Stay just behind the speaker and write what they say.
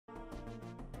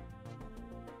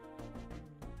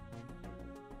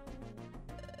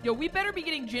Yo, we better be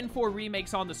getting Gen 4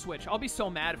 remakes on the Switch. I'll be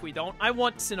so mad if we don't. I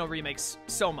want Sinnoh remakes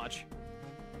so much.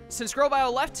 Since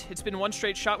Grovyle left, it's been one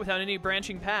straight shot without any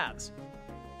branching paths.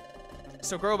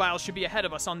 So Grovyle should be ahead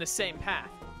of us on this same path.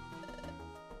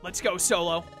 Let's go,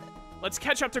 Solo. Let's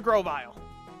catch up to Grovyle.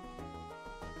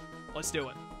 Let's do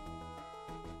it.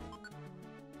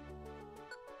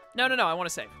 No, I want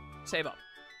to save. Save up.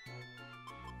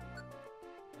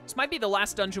 This might be the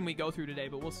last dungeon we go through today,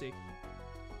 but we'll see.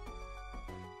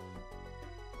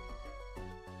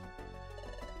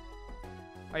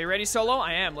 Are you ready, Solo?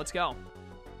 I am. Let's go.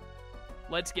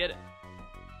 Let's get it.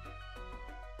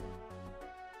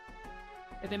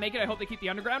 If they make it, I hope they keep the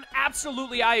underground.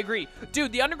 Absolutely, I agree.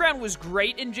 Dude, the underground was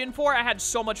great in Gen 4. I had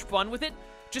so much fun with it.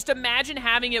 Just imagine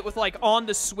having it with, like, on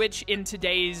the Switch in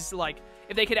today's, like,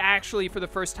 if they could actually, for the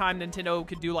first time, Nintendo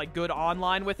could do, like, good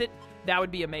online with it, that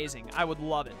would be amazing. I would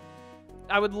love it.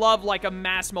 I would love, like, a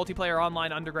mass multiplayer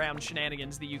online underground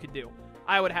shenanigans that you could do.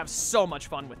 I would have so much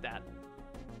fun with that.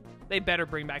 They better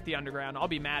bring back the underground. I'll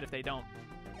be mad if they don't.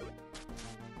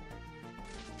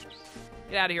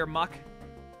 Get out of here, muck.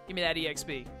 Give me that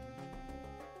EXP.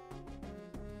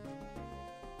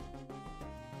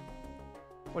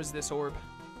 What is this orb?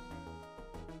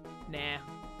 Nah.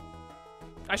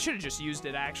 I should have just used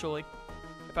it, actually.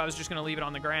 If I was just going to leave it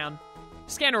on the ground.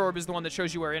 Scanner orb is the one that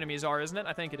shows you where enemies are, isn't it?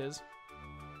 I think it is.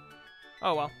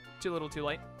 Oh, well. Too little, too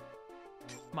late.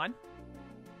 Mine?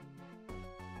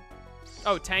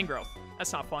 Oh, Tangrowth.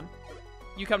 That's not fun.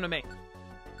 You come to me.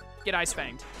 Get Ice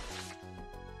Fanged.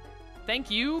 Thank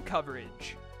you,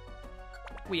 coverage.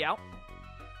 We out.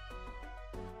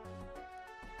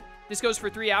 This goes for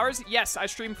 3 hours? Yes, I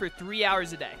stream for 3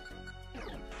 hours a day.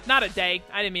 Not a day.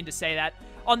 I didn't mean to say that.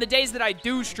 On the days that I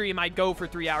do stream, I go for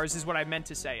 3 hours is what I meant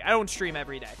to say. I don't stream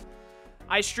every day.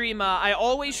 I stream, I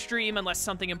always stream unless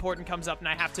something important comes up and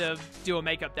I have to do a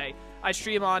makeup day. I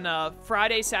stream on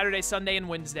Friday, Saturday, Sunday, and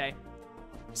Wednesday.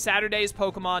 Saturday is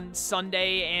Pokemon,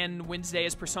 Sunday and Wednesday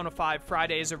is Persona 5,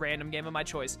 Friday is a random game of my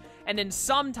choice. And then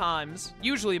sometimes,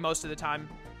 usually most of the time,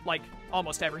 like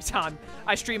almost every time,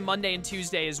 I stream Monday and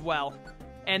Tuesday as well.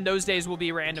 And those days will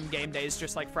be random game days,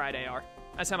 just like Friday are.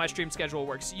 That's how my stream schedule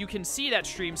works. You can see that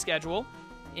stream schedule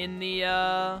in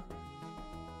the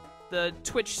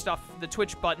Twitch stuff, the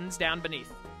Twitch buttons down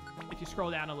beneath, if you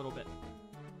scroll down a little bit.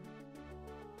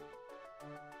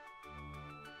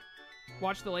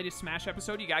 Watch the latest Smash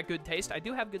episode. You got good taste. I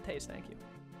do have good taste, thank you.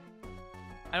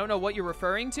 I don't know what you're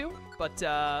referring to, but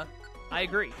I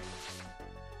agree.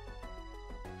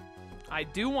 I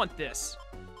do want this.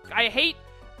 I hate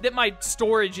that my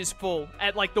storage is full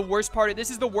at, like, the worst part of...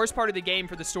 This is the worst part of the game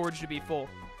for the storage to be full.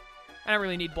 I don't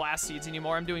really need Blast Seeds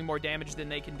anymore. I'm doing more damage than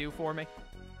they can do for me.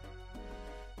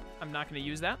 I'm not going to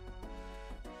use that.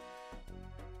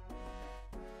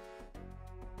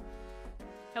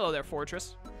 Hello there,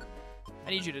 Fortress. I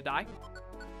need you to die.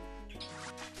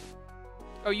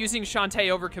 Oh, using Shantae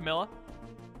over Camilla.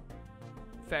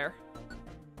 Fair.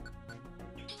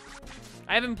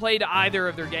 I haven't played either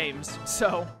of their games,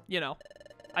 so, you know.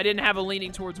 I didn't have a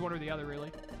leaning towards one or the other, really.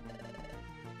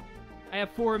 I have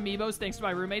 4 amiibos thanks to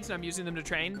my roommates, and I'm using them to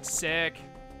train. Sick.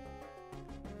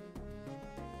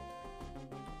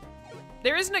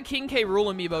 There isn't a King K.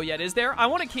 Rool amiibo yet, is there? I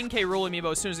want a King K. Rool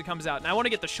amiibo as soon as it comes out, and I want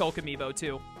to get the Shulk amiibo,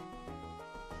 too.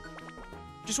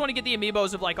 Just want to get the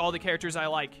amiibos of, like, all the characters I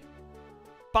like.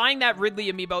 Buying that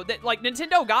Ridley amiibo, that, like,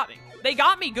 Nintendo got me. They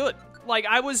got me good. Like,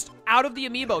 I was out of the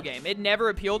amiibo game. It never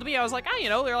appealed to me. I was like, oh, you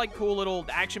know, they're, like, cool little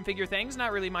action figure things.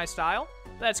 Not really my style.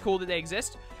 That's cool that they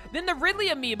exist. Then the Ridley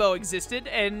amiibo existed,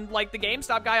 and, like, the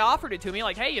GameStop guy offered it to me.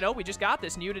 Like, hey, you know, we just got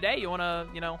this new today. You want to,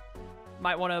 you know,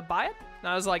 might want to buy it? And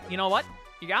I was like, you know what?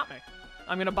 You got me.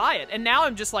 I'm going to buy it. And now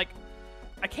I'm just like,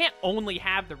 I can't only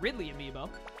have the Ridley amiibo.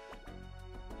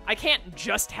 I can't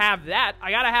just have that. I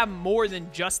gotta have more than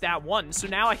just that one. So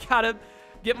now I gotta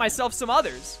get myself some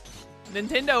others.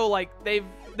 Nintendo, like, they've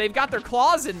got their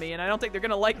claws in me, and I don't think they're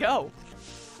gonna let go.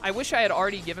 I wish I had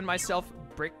already given myself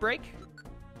Brick Break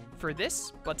for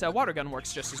this, but Water Gun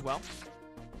works just as well.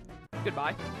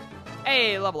 Goodbye.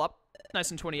 Hey, level up. Nice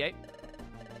and 28.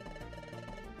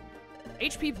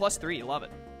 HP plus 3, love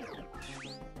it.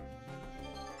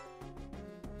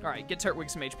 Alright, get Turtwig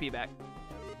some HP back.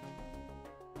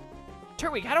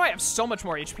 Turtwig, how do I have so much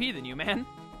more HP than you, man?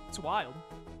 It's wild.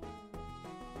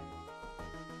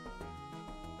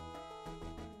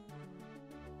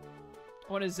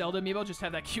 I want a Zelda amiibo, just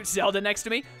have that cute Zelda next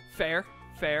to me. Fair,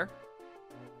 fair.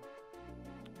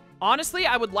 Honestly,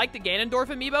 I would like the Ganondorf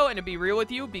amiibo, and to be real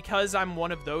with you, because I'm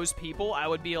one of those people, I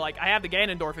would be like, I have the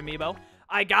Ganondorf amiibo.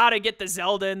 I gotta get the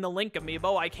Zelda and the Link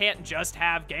amiibo. I can't just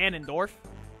have Ganondorf.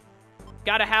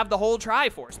 Gotta have the whole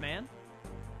Triforce, man.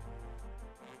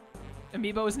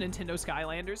 Amiibo is Nintendo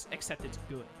Skylanders, except it's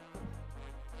good.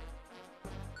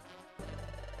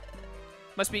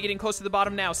 Must be getting close to the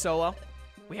bottom now, Solo.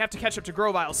 We have to catch up to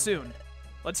Grovyle soon.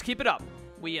 Let's keep it up.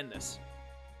 We in this.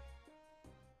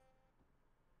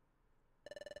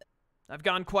 I've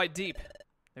gone quite deep.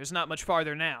 There's not much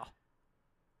farther now.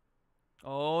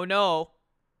 Oh no.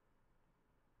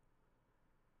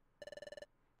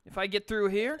 If I get through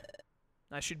here,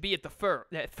 I should be at the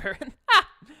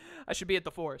I should be at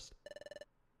the forest.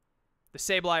 The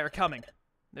Sableye are coming.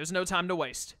 There's no time to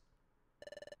waste.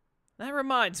 That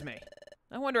reminds me.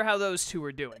 I wonder how those two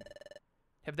are doing.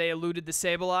 Have they eluded the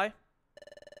Sableye?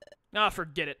 Ah,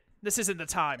 forget it. This isn't the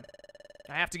time.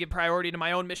 I have to give priority to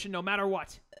my own mission no matter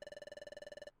what.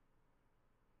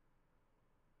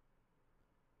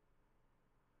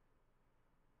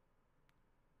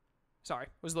 Sorry,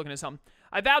 was looking at something.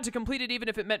 I vowed to complete it even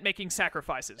if it meant making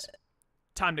sacrifices.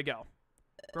 Time to go.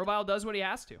 Grovyle does what he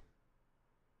has to.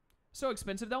 So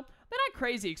expensive, though. They're not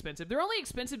crazy expensive. They're only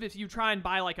expensive if you try and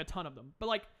buy, like, a ton of them. But,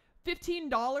 like,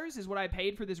 $15 is what I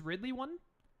paid for this Ridley one.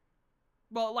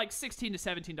 Well, like, $16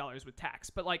 to $17 with tax.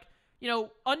 But, like, you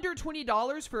know, under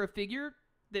 $20 for a figure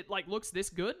that, like, looks this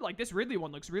good. Like, this Ridley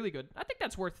one looks really good. I think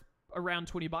that's worth around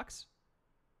 20 bucks.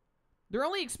 They're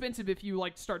only expensive if you,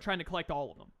 like, start trying to collect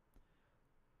all of them.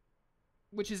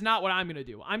 Which is not what I'm going to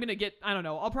do. I'm going to get, I don't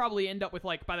know, I'll probably end up with,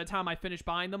 like, by the time I finish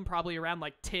buying them, probably around,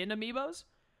 like, 10 amiibos.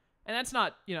 And that's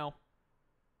not, you know,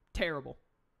 terrible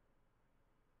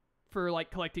for,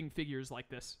 like, collecting figures like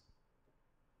this.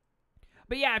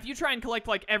 But yeah, if you try and collect,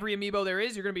 like, every amiibo there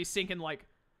is, you're going to be sinking, like,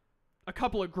 a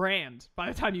couple of grand by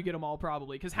the time you get them all,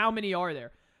 probably. Because how many are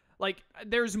there? Like,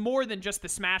 there's more than just the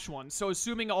Smash ones. So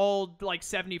assuming all, like,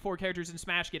 74 characters in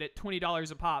Smash get it,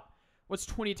 $20 a pop. What's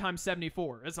 20 times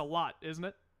 74? That's a lot, isn't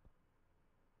it?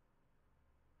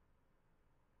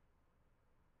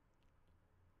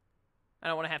 I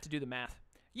don't want to have to do the math.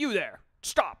 You there!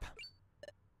 Stop!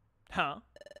 Huh?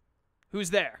 Who's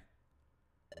there?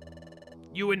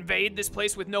 You invade this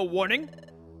place with no warning?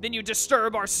 Then you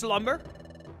disturb our slumber?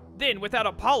 Then, without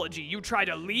apology, you try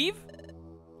to leave?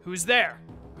 Who's there?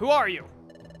 Who are you?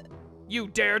 You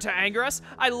dare to anger us?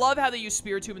 I love how they use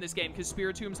Spiritomb in this game, because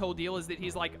Spiritomb's whole deal is that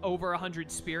he's like over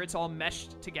 100 spirits all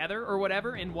meshed together or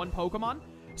whatever in one Pokemon.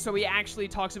 So he actually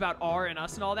talks about R and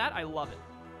us and all that. I love it.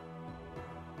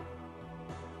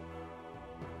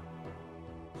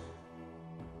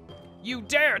 You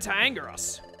dare to anger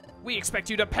us? We expect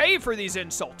you to pay for these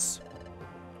insults.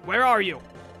 Where are you?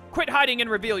 Quit hiding and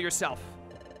reveal yourself.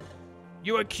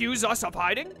 You accuse us of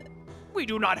hiding? We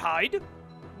do not hide.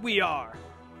 We are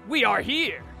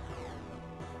here.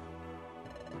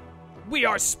 We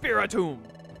are Spiritomb.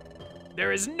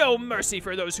 There is no mercy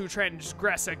for those who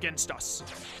transgress against us.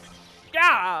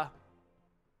 Yeah.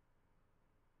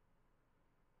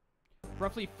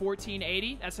 Roughly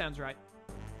 1480? That sounds right.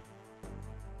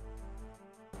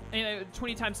 And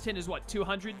 20 times 10 is what?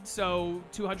 200? So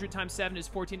 200 times 7 is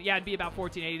 14. Yeah, it'd be about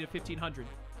 1480 to 1500.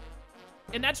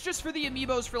 And that's just for the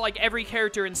amiibos for like every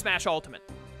character in Smash Ultimate.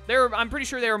 I'm pretty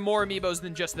sure there are more amiibos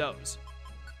than just those.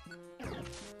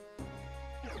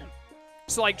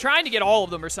 So like trying to get all of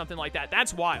them or something like that,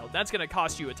 that's wild. That's going to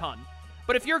cost you a ton.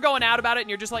 But if you're going out about it and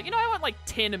you're just like, you know, I want like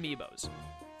 10 amiibos.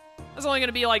 That's only going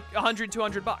to be like 100,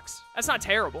 200 bucks. That's not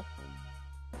terrible.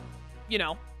 You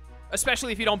know,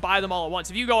 especially if you don't buy them all at once.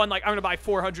 If you go and like, I'm going to buy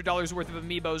 $400 worth of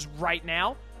amiibos right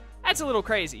now, that's a little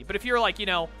crazy. But if you're like, you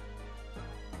know,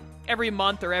 every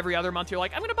month or every other month, you're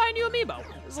like, I'm going to buy a new amiibo.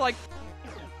 It's like,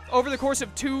 over the course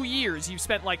of 2 years, you've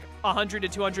spent like 100 to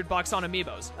 200 bucks on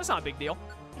amiibos. That's not a big deal.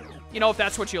 You know, if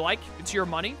that's what you like, it's your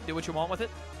money. Do what you want with it.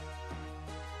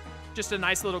 Just a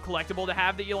nice little collectible to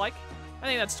have that you like. I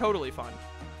think that's totally fun.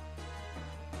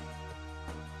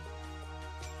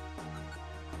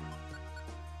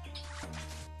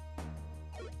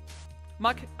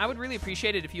 Muck, I would really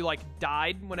appreciate it if you, like,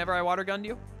 died whenever I water gunned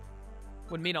you.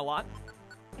 Would mean a lot.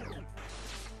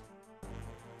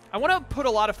 I want to put a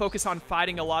lot of focus on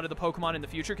fighting a lot of the Pokemon in the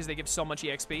future because they give so much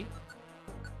EXP.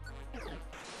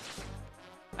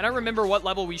 I don't remember what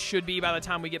level we should be by the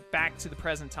time we get back to the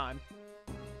present time.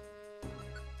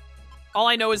 All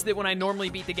I know is that when I normally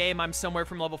beat the game, I'm somewhere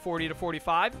from level 40 to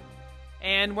 45.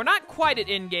 And we're not quite at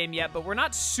endgame yet, but we're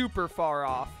not super far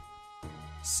off.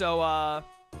 So, I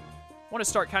want to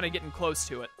start kind of getting close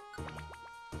to it.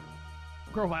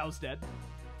 Grovyle's dead.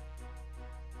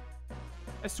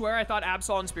 I swear I thought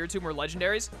Absol and Spiritomb were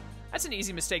legendaries. That's an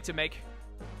easy mistake to make.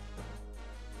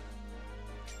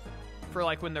 For,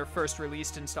 like, when they're first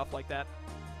released and stuff like that.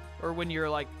 Or when you're,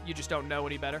 like, you just don't know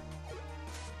any better.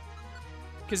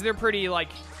 Because they're pretty, like...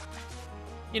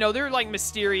 You know, they're like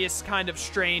mysterious, kind of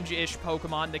strange-ish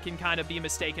Pokemon that can kind of be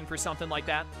mistaken for something like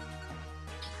that.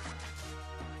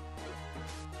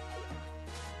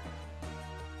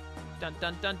 Dun,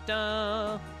 dun, dun,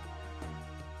 dun.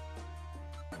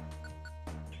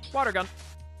 Water gun.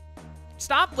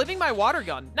 Stop living my water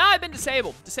gun. Nah, I've been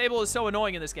disabled. Disable is so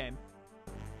annoying in this game.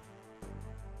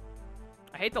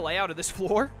 I hate the layout of this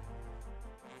floor.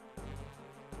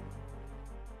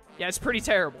 Yeah, it's pretty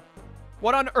terrible.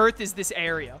 What on earth is this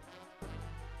area?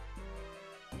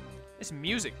 This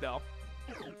music, though.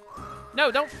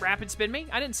 No, don't rapid spin me.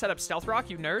 I didn't set up Stealth Rock,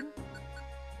 you nerd.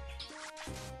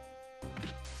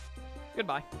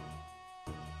 Goodbye.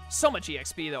 So much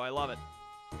EXP, though. I love it.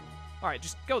 All right,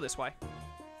 just go this way.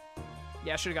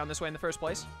 Yeah, I should have gone this way in the first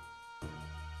place.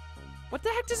 What the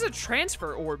heck does a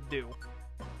transfer orb do?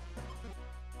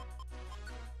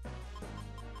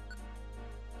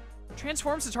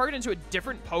 Transforms the target into a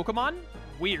different Pokemon?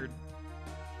 Weird.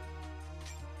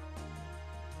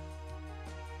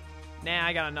 Nah,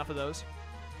 I got enough of those.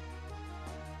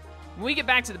 When we get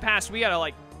back to the past, we gotta,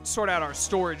 like, sort out our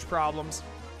storage problems.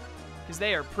 Because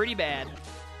they are pretty bad.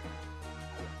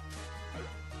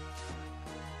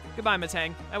 Goodbye,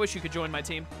 Matang. I wish you could join my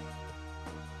team.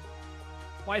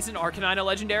 Why isn't Arcanine a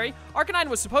legendary? Arcanine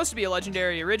was supposed to be a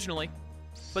legendary originally.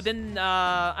 But then,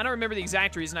 I don't remember the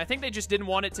exact reason. I think they just didn't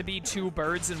want it to be 2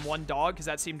 birds and 1 dog, because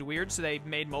that seemed weird, so they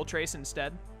made Moltres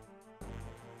instead.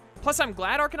 Plus, I'm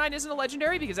glad Arcanine isn't a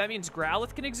legendary, because that means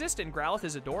Growlithe can exist, and Growlithe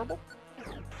is adorable.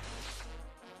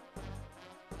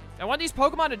 I want these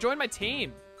Pokemon to join my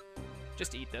team.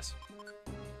 Just eat this.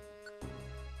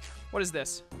 What is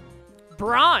this?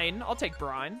 Brine? I'll take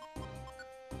Brine.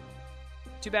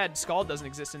 Too bad Scald doesn't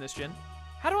exist in this gen.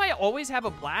 How do I always have a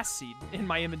Blast Seed in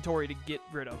my inventory to get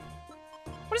rid of?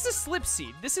 What is a Slip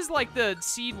Seed? This is like the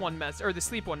seed one or the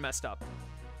sleep one messed up.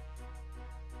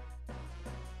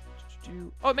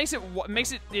 Oh,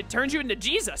 it turns you into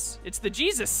Jesus. It's the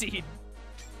Jesus Seed.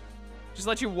 Just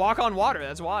let you walk on water.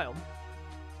 That's wild.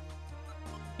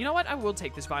 You know what? I will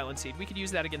take this Violent Seed. We could use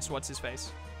that against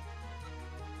what's-his-face.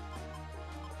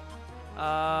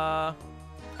 I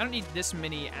don't need this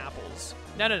many apples.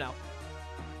 No, no, no.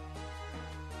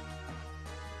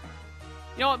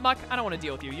 You know what, Muck? I don't want to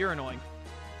deal with you. You're annoying.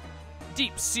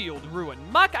 Deep Sealed Ruin.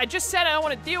 Muck, I just said I don't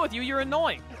want to deal with you. You're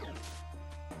annoying.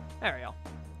 There we go.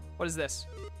 What is this?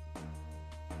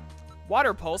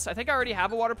 Water Pulse. I think I already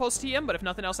have a Water Pulse TM, but if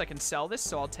nothing else, I can sell this,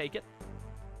 so I'll take it.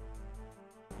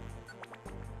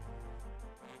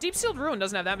 Deep Sealed Ruin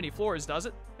doesn't have that many floors, does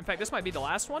it? In fact, this might be the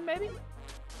last one, maybe?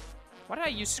 Why did I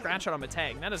use Scratch Out on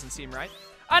Matang? That doesn't seem right.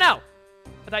 Oh, no!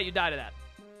 I thought you died of that.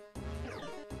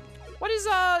 What is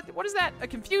that? A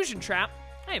Confusion Trap?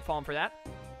 I ain't falling for that.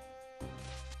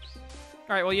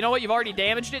 All right, well, you know what? You've already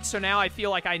damaged it, so now I feel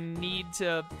like I need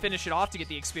to finish it off to get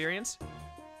the experience.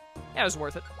 Yeah, it was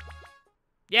worth it.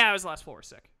 Yeah, it was the last floor.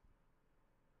 Sick.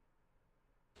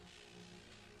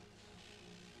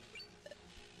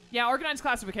 Yeah, Arcanine's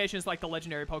classification is like the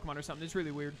legendary Pokemon or something. It's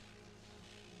really weird.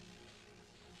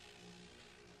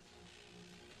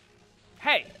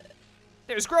 Hey,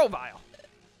 there's Grovyle.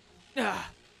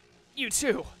 You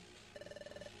too.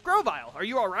 Grovyle, are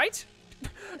you all right?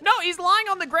 No, he's lying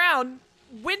on the ground,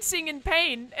 wincing in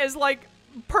pain as, like,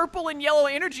 purple and yellow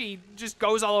energy just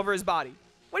goes all over his body.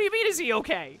 What do you mean, is he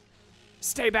okay?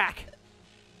 Stay back.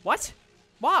 What?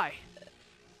 Why?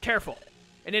 Careful.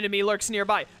 An enemy lurks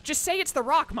nearby. Just say it's the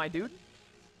rock, my dude.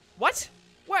 What?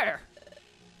 Where?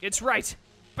 It's right.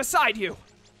 Beside you.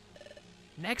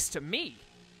 Next to me.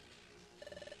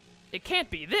 It can't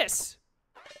be this.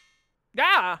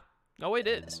 Ah! Oh, it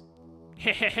is.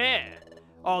 Hehehe.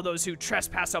 All those who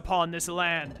trespass upon this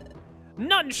land.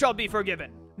 None shall be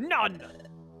forgiven. None.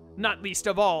 Not least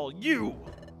of all, you.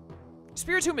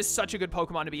 Spiritomb is such a good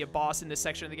Pokemon to be a boss in this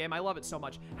section of the game. I love it so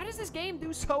much. How does this game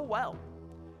do so well?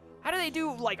 How do they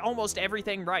do, like, almost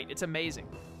everything right? It's amazing.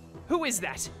 Who is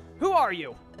that? Who are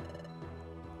you?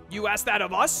 You ask that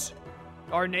of us?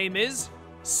 Our name is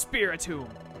Spiritomb.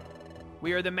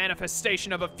 We are the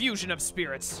manifestation of a fusion of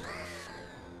spirits.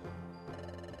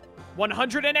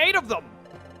 108 of them!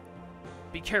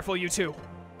 Be careful, you two.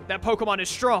 That Pokemon is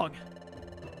strong.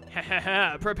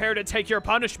 Hahaha, prepare to take your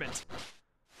punishment.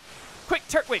 Quick,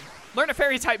 Turtwig, learn a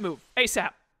fairy-type move,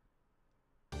 ASAP.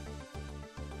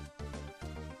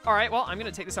 Alright, well, I'm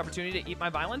gonna take this opportunity to eat my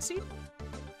Violent Seed.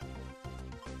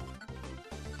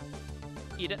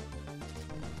 Eat it.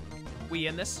 We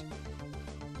in this.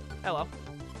 Hello.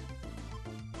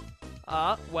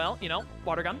 Well, you know,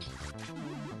 water gun.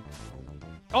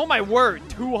 Oh my word,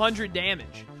 200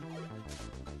 damage.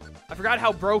 I forgot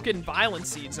how broken Violent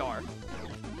Seeds are.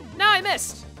 No, I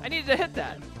missed. I needed to hit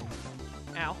that.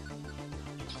 Ow.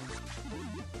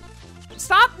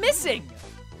 Stop missing!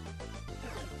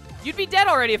 You'd be dead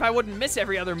already if I wouldn't miss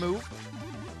every other move.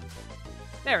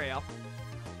 There we go.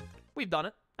 We've done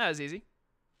it. That was easy.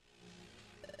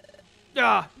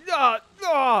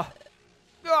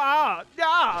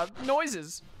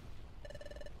 Noises.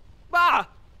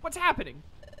 What's happening?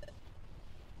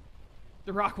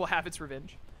 The rock will have its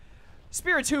revenge.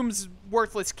 Spiritomb's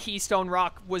worthless keystone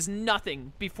rock was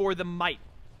nothing before the might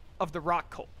of the rock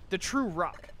cult, the true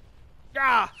rock.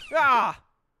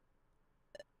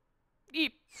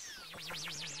 Eep.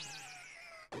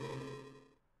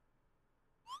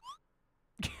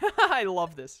 I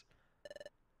love this.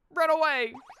 Run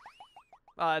away.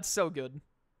 It's so good.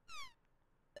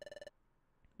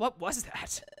 What was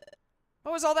that?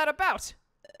 What was all that about?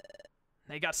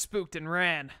 They got spooked and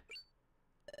ran.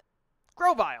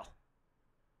 Grovyle.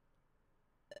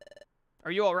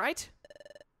 Are you all right?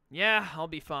 Yeah, I'll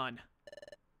be fine.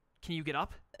 Can you get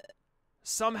up?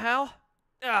 Somehow?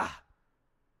 That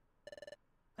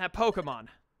Pokemon.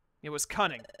 It was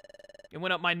cunning. It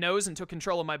went up my nose and took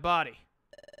control of my body.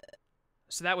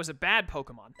 So that was a bad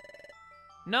Pokemon.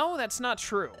 No, that's not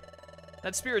true.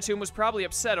 That Spiritomb was probably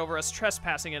upset over us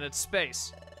trespassing in its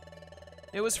space.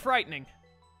 It was frightening,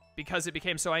 because it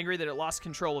became so angry that it lost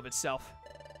control of itself.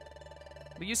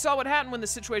 But you saw what happened when the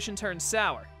situation turned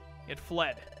sour. It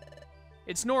fled.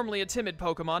 It's normally a timid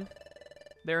Pokemon.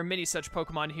 There are many such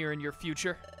Pokemon here in your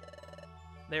future.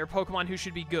 They are Pokemon who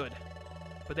should be good,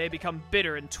 but they become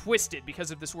bitter and twisted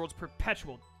because of this world's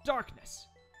perpetual darkness.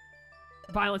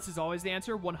 Violence is always the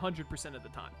answer 100% of the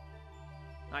time.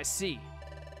 I see.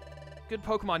 Good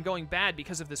Pokemon going bad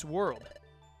because of this world.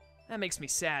 That makes me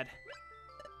sad.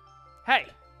 Hey,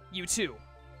 you too.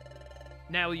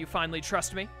 Now will you finally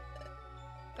trust me?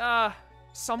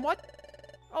 Somewhat?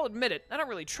 I'll admit it, I don't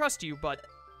really trust you, but...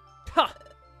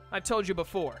 I've told you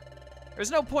before.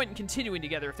 There's no point in continuing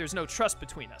together if there's no trust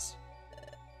between us.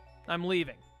 I'm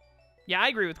leaving. Yeah, I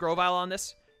agree with Grovyle on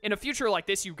this. In a future like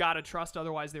this, you've got to trust,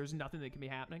 otherwise there's nothing that can be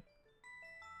happening.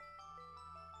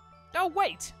 Oh,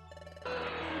 wait!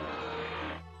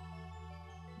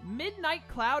 Midnight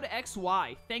Cloud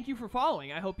XY, thank you for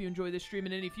following. I hope you enjoy this stream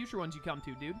and any future ones you come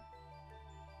to, dude.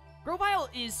 Grovyle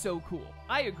is so cool.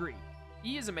 I agree.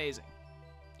 He is amazing.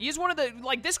 He is one of the,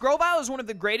 like, this Grovyle is one of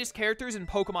the greatest characters in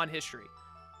Pokemon history.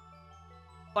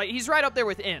 Like, he's right up there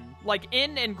with In. Like,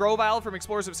 In and Grovyle from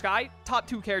Explorers of Sky, top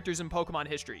 2 characters in Pokemon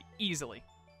history. Easily.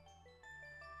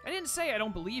 I didn't say I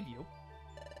don't believe you.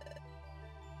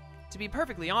 To be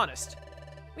perfectly honest,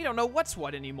 we don't know what's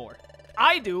what anymore.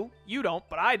 I do. You don't,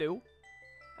 but I do.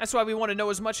 That's why we want to know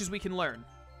as much as we can learn.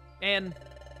 And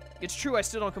it's true I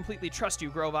still don't completely trust you,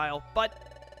 Grovyle, but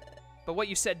what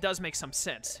you said does make some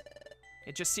sense.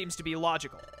 It just seems to be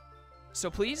logical. So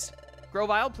please,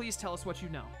 Grovyle, please tell us what you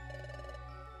know.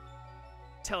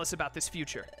 Tell us about this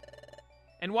future.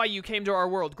 And why you came to our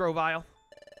world, Grovyle.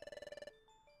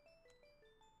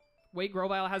 Wait,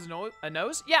 Grovyle has a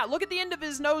nose? Yeah, look at the end of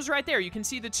his nose right there. You can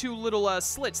see the 2 little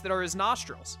slits that are his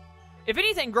nostrils. If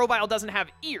anything, Grovyle doesn't have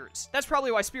ears. That's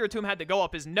probably why Spiritomb had to go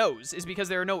up his nose, is because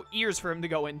there are no ears for him to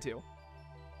go into.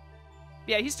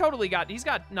 Yeah, he's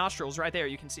got nostrils right there.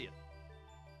 You can see it.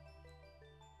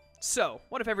 So,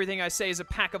 what if everything I say is a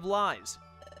pack of lies?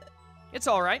 It's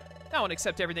all right. I won't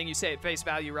accept everything you say at face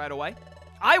value right away.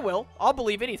 I will. I'll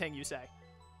believe anything you say.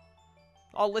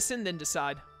 I'll listen, then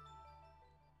decide.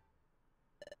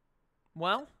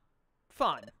 Well,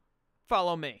 fine.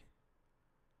 Follow me.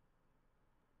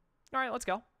 All right, let's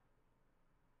go.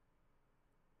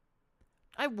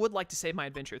 I would like to save my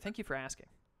adventure. Thank you for asking.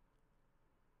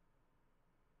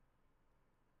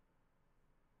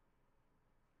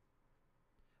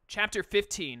 Chapter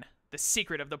 15, The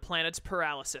Secret of the Planet's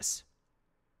Paralysis.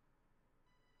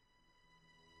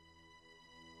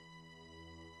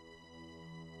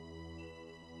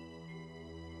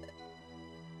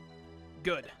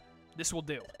 Good. This will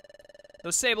do. Though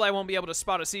Sableye won't be able to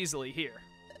spot us easily here.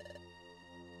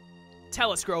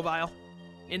 Tell us, Grovyle.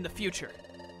 In the future,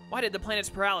 why did the planet's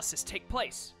paralysis take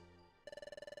place?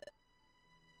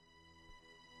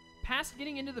 Past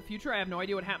getting into the future, I have no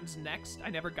idea what happens next. I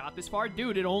never got this far.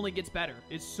 Dude, it only gets better.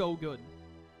 It's so good.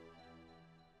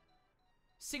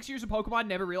 6 years of Pokemon,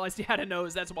 never realized he had a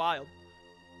nose. That's wild.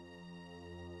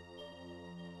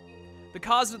 The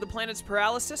cause of the planet's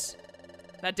paralysis?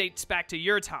 That dates back to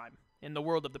your time, in the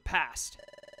world of the past.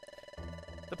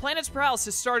 The planet's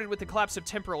paralysis started with the collapse of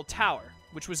Temporal Tower,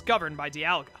 which was governed by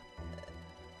Dialga.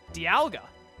 Dialga?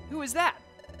 Who is that?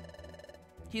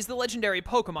 He's the legendary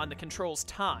Pokemon that controls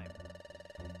time.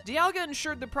 Dialga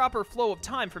ensured the proper flow of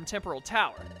time from Temporal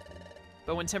Tower.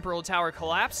 But when Temporal Tower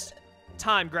collapsed,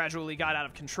 time gradually got out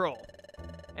of control.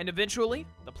 And eventually,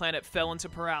 the planet fell into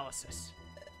paralysis.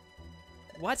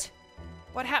 What?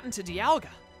 What happened to Dialga?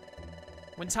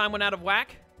 When time went out of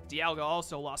whack, Dialga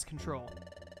also lost control.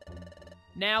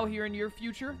 Now, here in your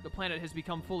future, the planet has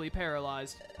become fully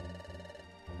paralyzed.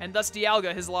 And thus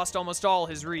Dialga has lost almost all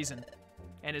his reason,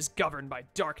 and is governed by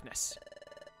darkness.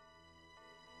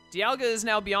 Dialga is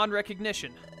now beyond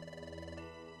recognition.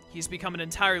 He's become an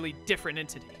entirely different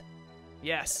entity.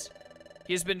 Yes,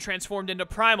 he has been transformed into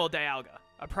Primal Dialga,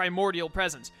 a primordial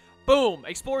presence. Boom!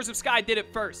 Explorers of Sky did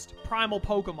it first. Primal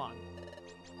Pokemon.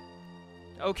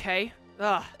 Okay.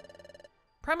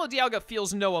 Primal Dialga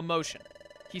feels no emotion.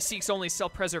 He seeks only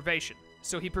self-preservation,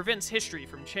 so he prevents history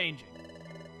from changing.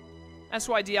 That's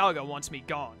why Dialga wants me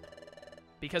gone.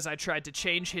 Because I tried to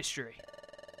change history.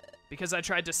 Because I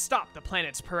tried to stop the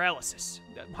planet's paralysis.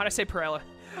 Why'd I say paralysis?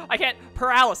 I can't.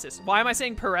 Paralysis. Why am I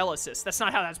saying paralysis? That's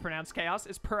not how that's pronounced, Chaos.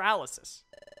 It's paralysis.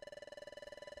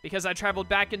 Because I traveled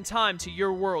back in time to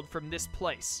your world from this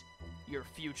place. Your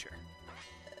future.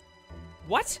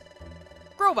 What?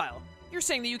 Grovyle, you're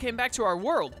saying that you came back to our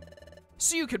world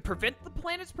so you could prevent the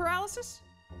planet's paralysis?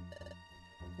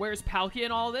 Where's Palkia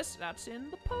in all this? That's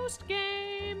in the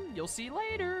post-game. You'll see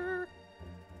later.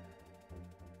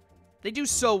 They do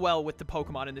so well with the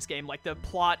Pokemon in this game, like the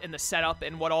plot and the setup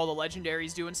and what all the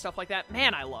legendaries do and stuff like that.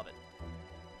 Man, I love it.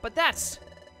 But that's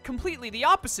completely the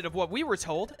opposite of what we were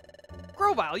told.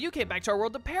 Grovyle, you came back to our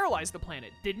world to paralyze the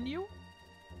planet, didn't you?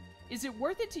 Is it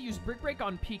worth it to use Brick Break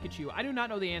on Pikachu? I do not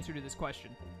know the answer to this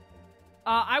question.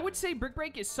 I would say Brick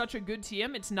Break is such a good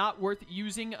TM, it's not worth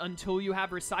using until you have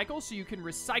Recycle, so you can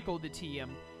recycle the TM.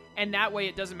 And that way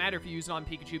it doesn't matter if you use it on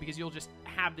Pikachu, because you'll just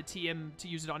have the TM to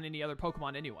use it on any other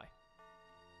Pokemon anyway.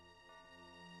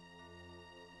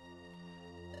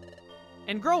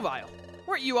 And Grovyle,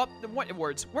 weren't you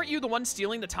the one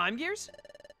stealing the Time Gears?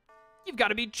 You've got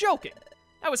to be joking.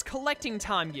 I was collecting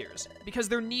Time Gears, because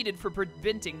they're needed for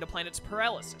preventing the planet's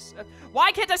paralysis.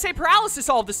 Why can't I say paralysis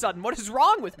all of a sudden? What is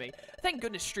wrong with me? Thank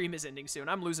goodness stream is ending soon.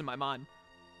 I'm losing my mind.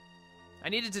 I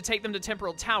needed to take them to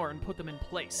Temporal Tower and put them in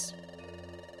place.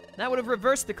 That would have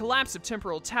reversed the collapse of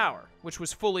Temporal Tower, which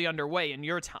was fully underway in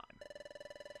your time.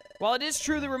 While it is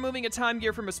true that removing a Time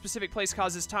Gear from a specific place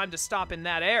causes time to stop in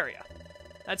that area,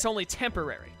 that's only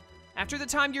temporary. After the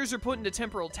Time Gears are put into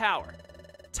Temporal Tower,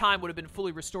 time would have been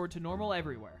fully restored to normal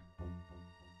everywhere.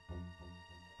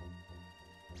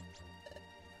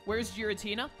 Where's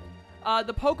Giratina?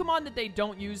 The Pokemon that they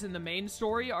don't use in the main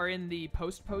story are in the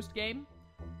post game.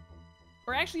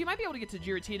 Or actually, you might be able to get to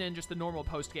Giratina in just the normal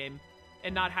post game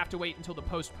and not have to wait until the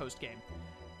post game.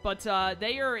 But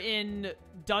they are in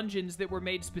dungeons that were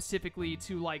made specifically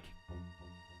to, like,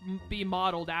 be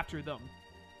modeled after them.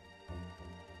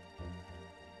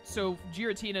 So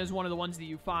Giratina is one of the ones that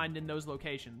you find in those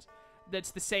locations.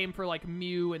 That's the same for, like,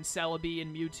 Mew and Celebi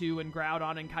and Mewtwo and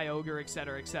Groudon and Kyogre,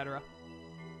 etc., etc.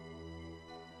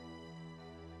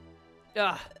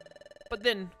 But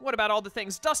then, what about all the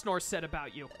things Dusknoir said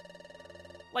about you?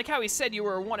 Like how he said you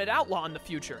were a wanted outlaw in the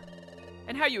future,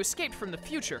 and how you escaped from the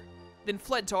future, then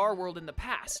fled to our world in the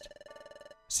past.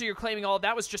 So you're claiming all of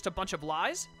that was just a bunch of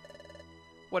lies?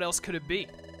 What else could it be?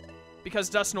 Because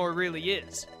Dusknoir really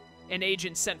is an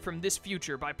agent sent from this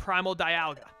future by Primal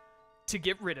Dialga to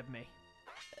get rid of me.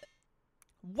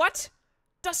 What?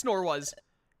 Dusknoir was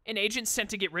an agent sent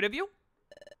to get rid of you?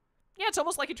 Yeah, it's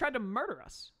almost like he tried to murder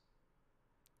us.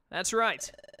 That's right.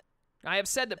 I have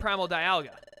said that Primal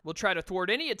Dialga will try to thwart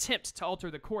any attempt to alter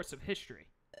the course of history.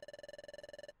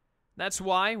 That's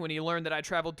why, when he learned that I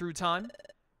traveled through time,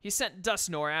 he sent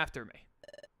Dusknoir after me.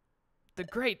 The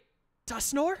great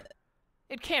Dusknoir?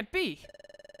 It can't be.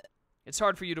 It's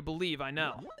hard for you to believe, I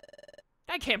know.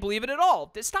 I can't believe it at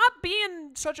all. Stop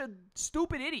being such a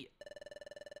stupid idiot.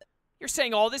 You're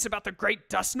saying all this about the great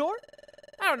Dusknoir?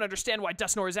 I don't understand why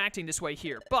Dusknoir is acting this way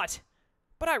here, but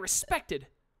I respected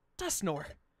Dusknoir.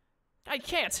 I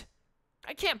can't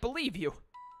believe you.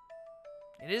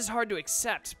 It is hard to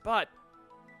accept, but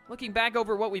looking back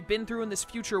over what we've been through in this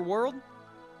future world,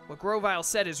 what Grovyle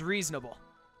said is reasonable.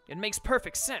 It makes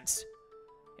perfect sense.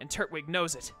 And Turtwig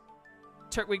knows it.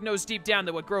 Turtwig knows deep down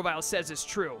that what Grovyle says is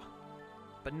true,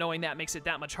 but knowing that makes it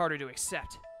that much harder to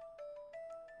accept.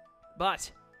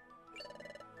 But,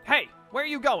 hey, where are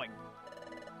you going?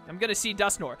 I'm gonna see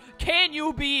Dusknoir. Can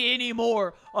you be any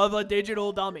more of a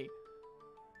digital dummy?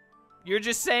 You're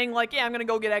just saying, like, yeah, I'm gonna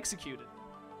go get executed.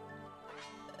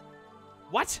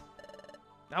 What?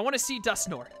 I want to see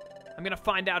Dusknoir. I'm gonna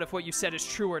find out if what you said is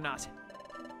true or not.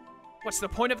 What's the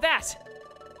point of that?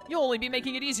 You'll only be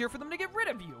making it easier for them to get rid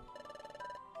of you.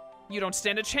 You don't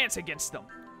stand a chance against them.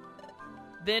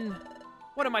 Then,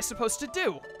 what am I supposed to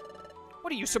do?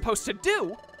 What are you supposed to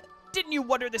do? Didn't you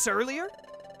wonder this earlier?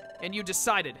 And you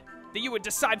decided that you would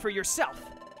decide for yourself.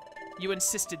 You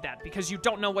insisted that because you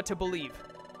don't know what to believe.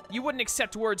 You wouldn't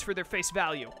accept words for their face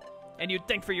value, and you'd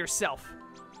think for yourself.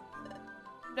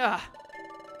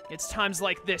 It's times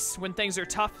like this, when things are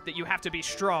tough, that you have to be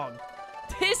strong.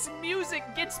 This music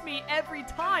gets me every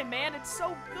time, man. It's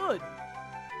so good.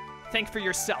 Think for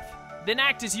yourself, then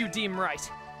act as you deem right.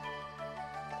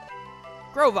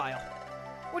 Grovyle,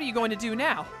 what are you going to do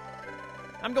now?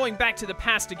 I'm going back to the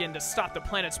past again to stop the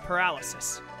planet's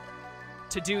paralysis.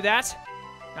 To do that,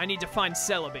 I need to find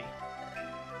Celebi.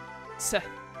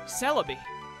 Celebi?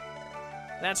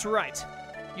 That's right.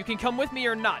 You can come with me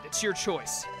or not, it's your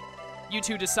choice. You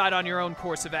two decide on your own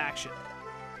course of action.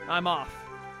 I'm off.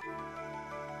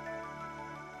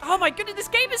 Oh my goodness, this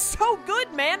game is so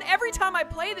good, man! Every time I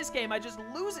play this game, I just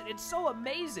lose it. It's so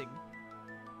amazing.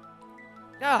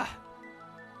 I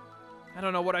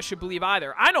don't know what I should believe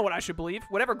either. I know what I should believe.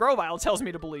 Whatever Grovyle tells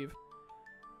me to believe.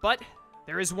 But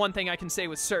there is one thing I can say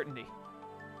with certainty.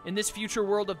 In this future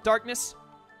world of darkness,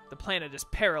 the planet is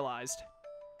paralyzed.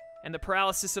 And the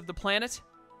paralysis of the planet,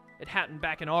 it happened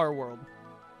back in our world.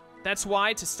 That's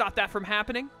why, to stop that from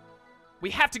happening,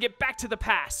 we have to get back to the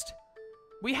past.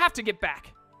 We have to get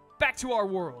back to our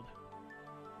world.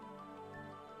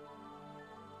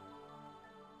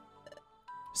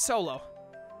 Solo.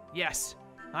 Yes,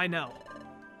 I know.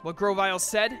 What Grovyle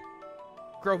said,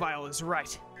 Grovyle is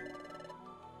right.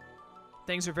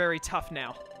 Things are very tough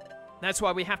now. That's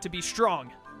why we have to be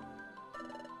strong.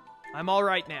 I'm all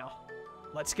right now.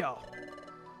 Let's go.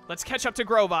 Let's catch up to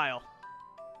Grovyle.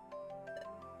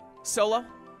 Solo?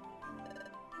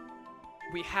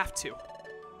 We have to.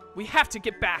 We have to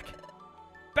get back.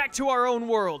 Back to our own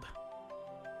world.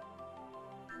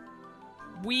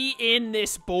 We in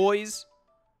this, boys.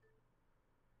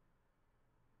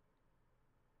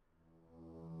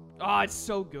 Oh, it's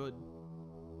so good.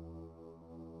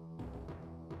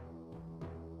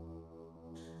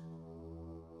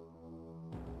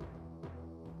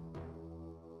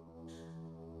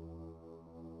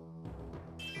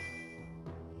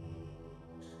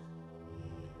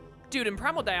 Dude, and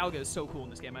Primal Dialga is so cool in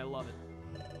this game. I love it.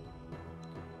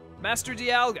 Master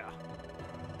Dialga.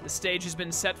 The stage has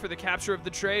been set for the capture of the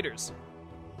traitors.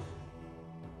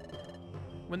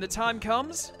 When the time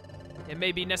comes, it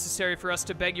may be necessary for us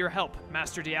to beg your help,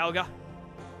 Master Dialga.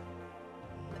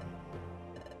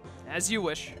 As you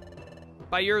wish.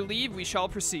 By your leave, we shall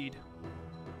proceed.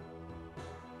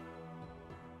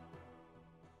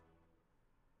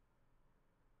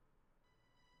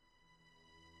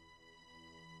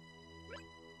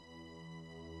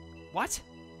 What?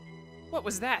 What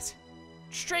was that?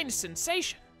 Strange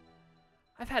sensation.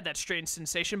 I've had that strange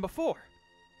sensation before.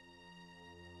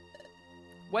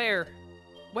 Where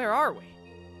are we?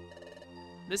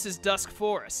 This is Dusk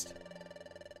Forest.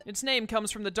 Its name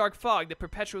comes from the dark fog that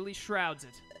perpetually shrouds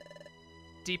it.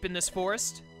 Deep in this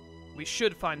forest, we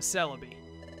should find Celebi.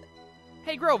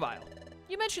 Hey Grovyle,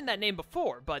 you mentioned that name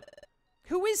before, but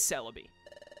who is Celebi?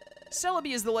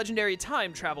 Celebi is the legendary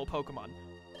time travel Pokemon.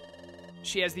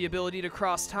 She has the ability to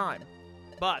cross time,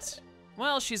 but,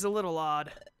 well, she's a little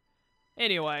odd.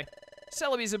 Anyway,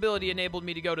 Celebi's ability enabled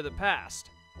me to go to the past.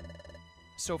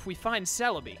 So if we find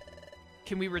Celebi,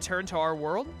 can we return to our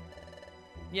world?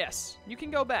 Yes, you can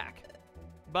go back.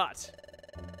 But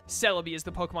Celebi is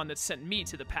the Pokemon that sent me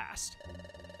to the past.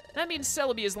 That means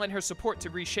Celebi has lent her support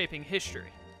to reshaping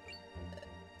history.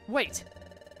 Wait,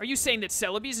 are you saying that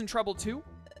Celebi's in trouble too?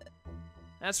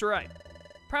 That's right.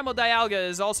 Primal Dialga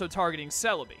is also targeting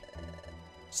Celebi.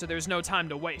 So there's no time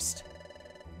to waste.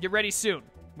 Get ready soon.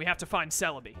 We have to find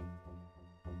Celebi.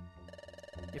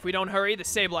 If we don't hurry, the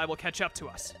Sableye will catch up to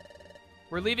us.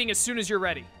 We're leaving as soon as you're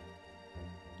ready.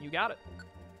 You got it.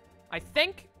 I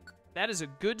think that is a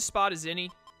good spot as any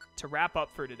to wrap up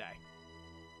for today.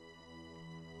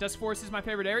 Dusk Forest is my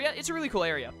favorite area. It's a really cool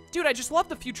area. Dude, I just love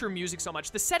the future music so much.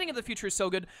 The setting of the future is so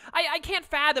good. I can't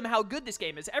fathom how good this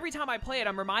game is. Every time I play it,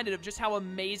 I'm reminded of just how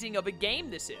amazing of a game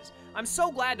this is. I'm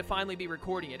so glad to finally be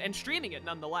recording it and streaming it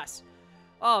nonetheless.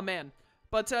 Oh, man.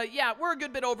 But, yeah, we're a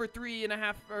good bit over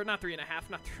 3.5, or not 3.5,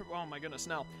 oh my goodness,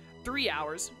 no. 3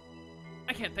 hours.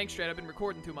 I can't think straight. I've been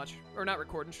recording too much. Or not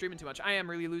recording, streaming too much. I am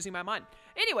really losing my mind.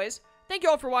 Anyways, thank you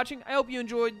all for watching. I hope you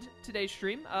enjoyed today's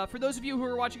stream. For those of you who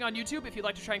are watching on YouTube, if you'd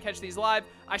like to try and catch these live,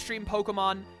 I stream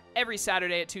Pokemon every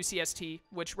Saturday at 2 CST,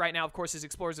 which right now, of course, is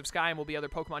Explorers of Sky and will be other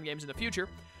Pokemon games in the future.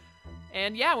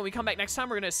 And yeah, when we come back next time,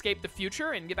 we're going to escape the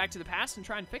future and get back to the past and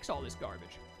try and fix all this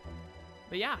garbage.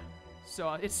 But yeah,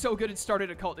 so it's so good it started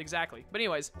a cult, exactly. But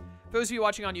anyways, for those of you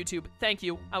watching on YouTube, thank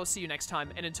you. I will see you next time,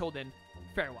 and until then,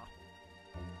 farewell.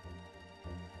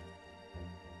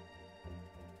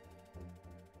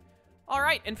 All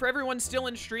right, and for everyone still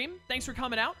in stream, thanks for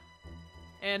coming out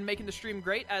and making the stream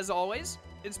great, as always.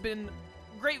 It's been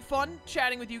great fun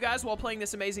chatting with you guys while playing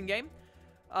this amazing game.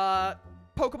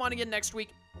 Pokemon again next week,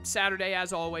 Saturday,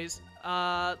 as always.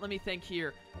 Let me think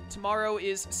here. Tomorrow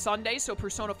is Sunday, so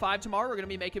Persona 5 tomorrow. We're going to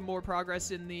be making more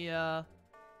progress in the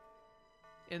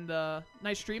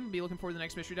night stream. Be looking forward to the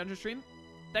next Mystery Dungeon stream.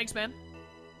 Thanks, man.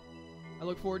 I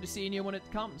look forward to seeing you when it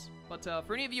comes. But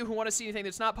for any of you who want to see anything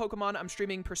that's not Pokemon, I'm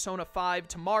streaming Persona 5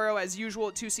 tomorrow, as usual,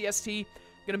 at 2 CST.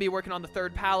 Going to be working on the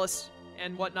third palace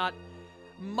and whatnot.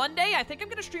 Monday, I think I'm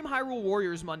going to stream Hyrule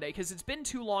Warriors Monday, because it's been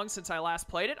too long since I last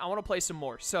played it. I want to play some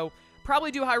more. So, probably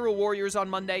do Hyrule Warriors on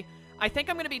Monday. I think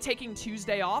I'm going to be taking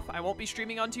Tuesday off. I won't be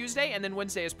streaming on Tuesday, and then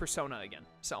Wednesday is Persona again.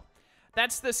 So,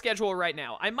 that's the schedule right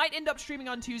now. I might end up streaming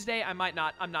on Tuesday. I might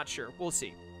not. I'm not sure. We'll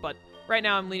see. But right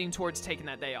now, I'm leaning towards taking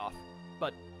that day off.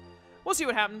 But we'll see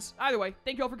what happens. Either way,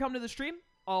 thank you all for coming to the stream.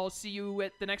 I'll see you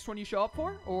at the next one you show up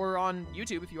for, or on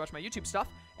YouTube if you watch my YouTube stuff.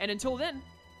 And until then,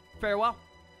 farewell.